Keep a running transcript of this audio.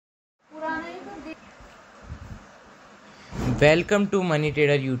Welcome to Money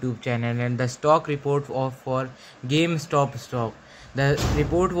Trader YouTube channel and the stock report for GameStop stock. The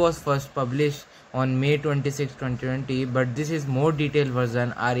report was first published on May 26, 2020, but this is more detailed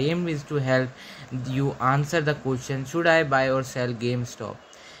version. Our aim is to help you answer the question, should I buy or sell GameStop?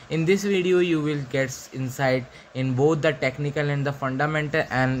 In this video, you will get insight in both the technical and the fundamental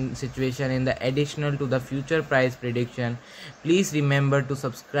and situation in the additional to the future price prediction. Please remember to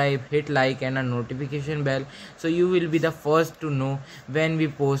subscribe, hit like and a notification bell so you will be the first to know when we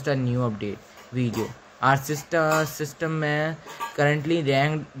post a new update video. Our system currently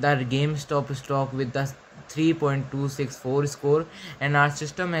ranked the GameStop stock with the 3.264 score, and our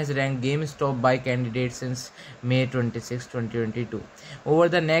system has ranked GameStop by candidates since May 26, 2022. Over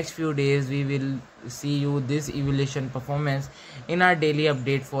the next few days, we will see you this evaluation performance in our daily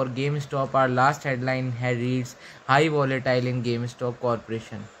update for GameStop. Our last headline had reads high volatile in GameStop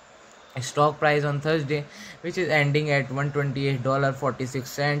Corporation. Stock price on Thursday, which is ending at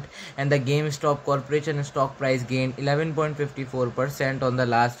 $128.46, and the GameStop Corporation stock price gained 11.54% on the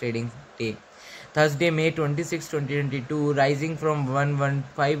last trading day. Thursday, May 26, 2022, rising from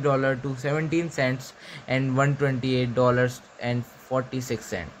 $115 to 17 cents and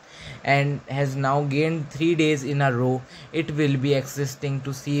 $128.46, and has now gained 3 days in a row. It will be existing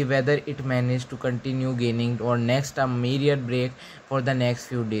to see whether it managed to continue gaining or next a myriad break for the next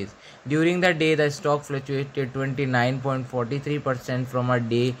few days. During the day, the stock fluctuated 29.43% from a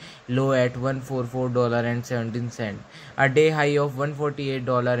day low at $144.17, a day high of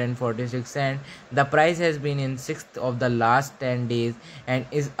 $148.46. The price has been in 6 of the last 10 days and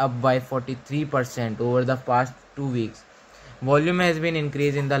is up by 43% over the past 2 weeks. Volume has been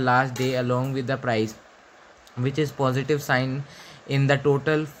increased in the last day along with the price, which is positive sign. In the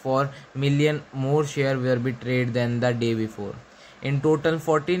total, 4 million more shares were traded than the day before. In total,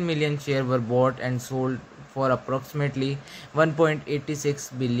 14 million shares were bought and sold for approximately $1.86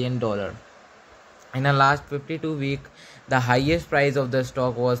 billion. In the last 52 weeks, the highest price of the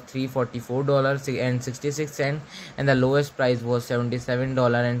stock was $344.66 and the lowest price was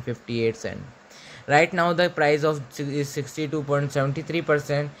 $77.58. Right now, the price of is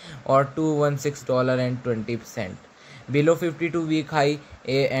 62.73% or $216.20. Below 52-week high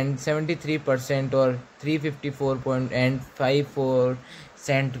and 73% or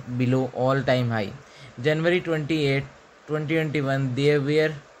 $354.54 below all-time high. January 28, 2021,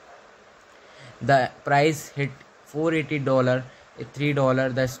 the price hit $480.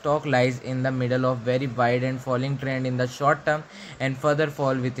 $3. The stock lies in the middle of very wide and falling trend in the short term, and further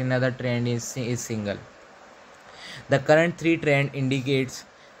fall with another trend is single. The current 3 trend indicate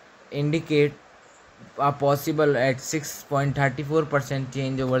a possible at 6.34%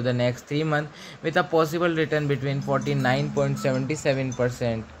 change over the next 3 months, with a possible return between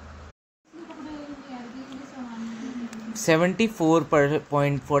 49.77%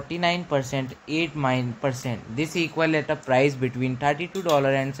 74.49%, 8%. This equal at a price between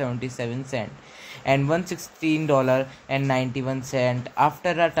 $32.77 and $116.91 after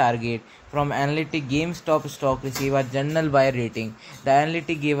a target from analytic. GameStop stock receive a general buy rating. The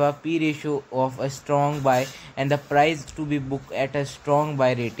analytic gave a P ratio of a strong buy and the price to be booked at a strong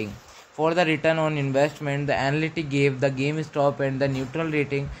buy rating. For the return on investment, the analytic gave the GameStop and the neutral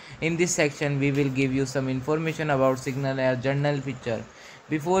rating. In this section, we will give you some information about signal and journal picture.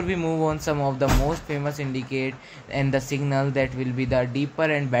 Before we move on, some of the most famous indicate and the signal that will be the deeper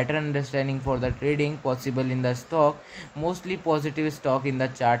and better understanding for the trading possible in the stock. Mostly positive stock in the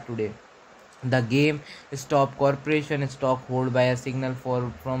chart today. The GameStop Corporation stock hold by a signal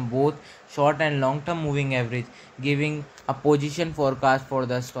from both short and long-term moving average, giving a position forecast for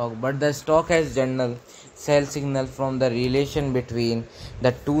the stock. But the stock has general sell signal from the relation between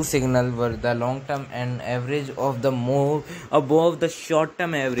the two signals were the long-term and average of the more above the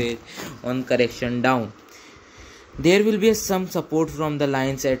short-term average on correction down. There will be some support from the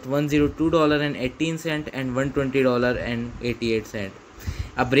lines at $102.18 and $120.88.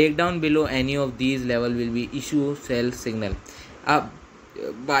 A breakdown below any of these levels will be issue sell signal. A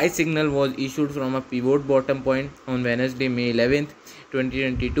buy signal was issued from a pivot bottom point on Wednesday, May 11th,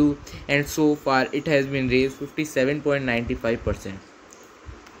 2022, and so far it has been raised 57.95%.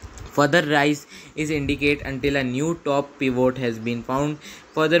 Further rise is indicate until a new top pivot has been found.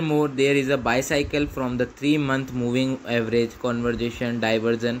 Furthermore, there is a bicycle from the 3-month moving average convergence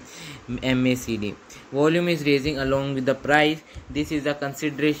divergence MACD. Volume is raising along with the price. This is a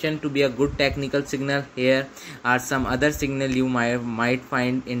consideration to be a good technical signal. Here are some other signal you might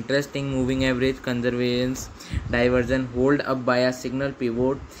find interesting. Moving average convergence divergence hold up by a signal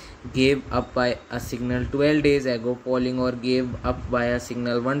pivot. gave up by a signal 12 days ago, falling or gave up by a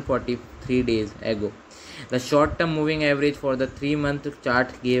signal 143 days ago. The short-term moving average for the 3-month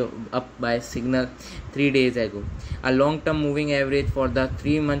chart gave up by signal 3 days ago. A long-term moving average for the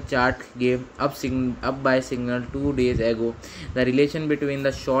 3-month chart gave up by signal 2 days ago. The relation between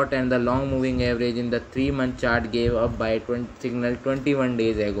the short and the long moving average in the 3-month chart gave up by signal 21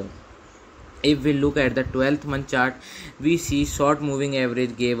 days ago. If we look at the 12th month chart, we see short moving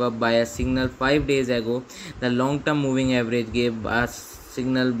average gave up by a signal 5 days ago. The long term moving average gave us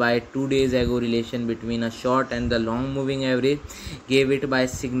signal by 2 days ago. Relation between a short and the long moving average gave it by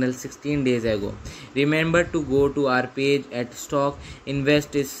signal 16 days ago. Remember to go to our page at stock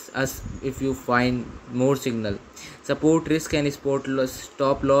invest is us if you find more signal. Support risk and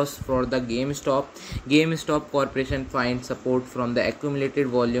stop loss for the GameStop. GameStop Corporation finds support from the accumulated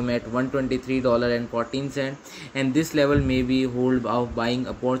volume at $123.14, and this level may be hold of buying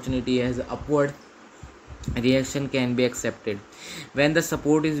opportunity as upward reaction can be accepted. When the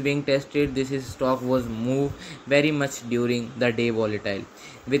support is being tested, stock was moved very much during the day volatile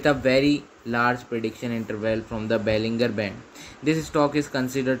with a very large prediction interval from the Bollinger Band. This stock is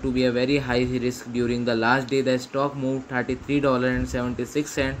considered to be a very high risk. During the last day, the stock moved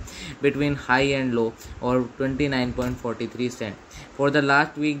 $33.76 between high and low, or 29.43 cents. For the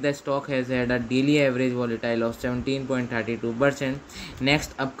last week, the stock has had a daily average volatile of 17.32%.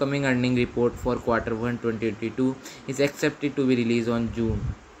 Next upcoming earning report for Q1 2022 is expected to be released on June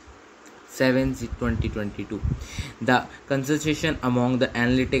 7, 2022. The consultation among the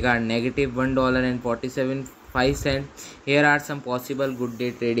analytics are negative $1.47.5. Here are some possible good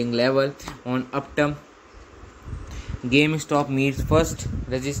day trading level. On upturn, GameStop meets first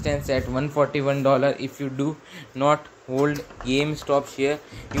resistance at $141. If you do not hold GameStop share,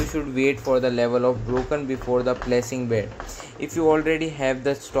 you should wait for the level of broken before the placing bet. If you already have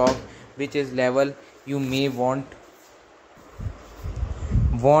the stock, which is level, you may want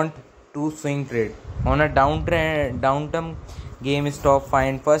to swing trade. On a downturn, GameStop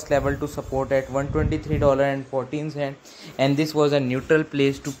find first level to support at $123.14, and this was a neutral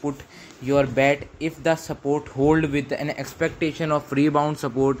place to put your bet. If the support hold with an expectation of rebound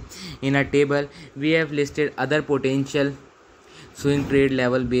support in a table, we have listed other potential swing trade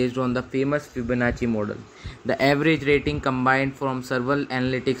level based on the famous Fibonacci model. The average rating combined from several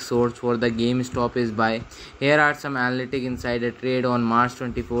analytics sources for the GameStop is buy. Here are some analytic insider trade on March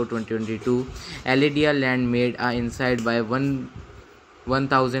 24, 2022. LADR Land made a inside by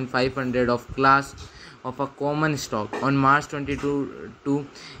 1,500 of class of a common stock. On March 22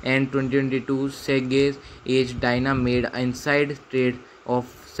 and 2022, Sega's Age Dyna made an inside trade of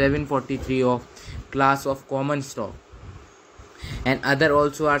 743 of class of common stock. And other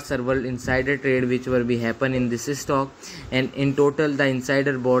also are several insider trade which will be happen in this stock, and in total the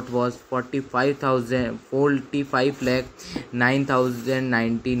insider bought was 45 lakh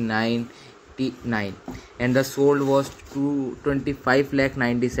 9,099, and the sold was 25 lakh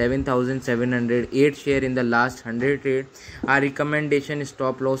 97,708 share in the last 100 trade. Our recommendation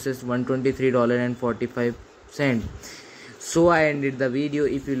stop loss is $123.45. So I ended the video.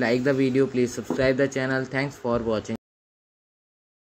 If you like the video, please subscribe the channel. Thanks for watching.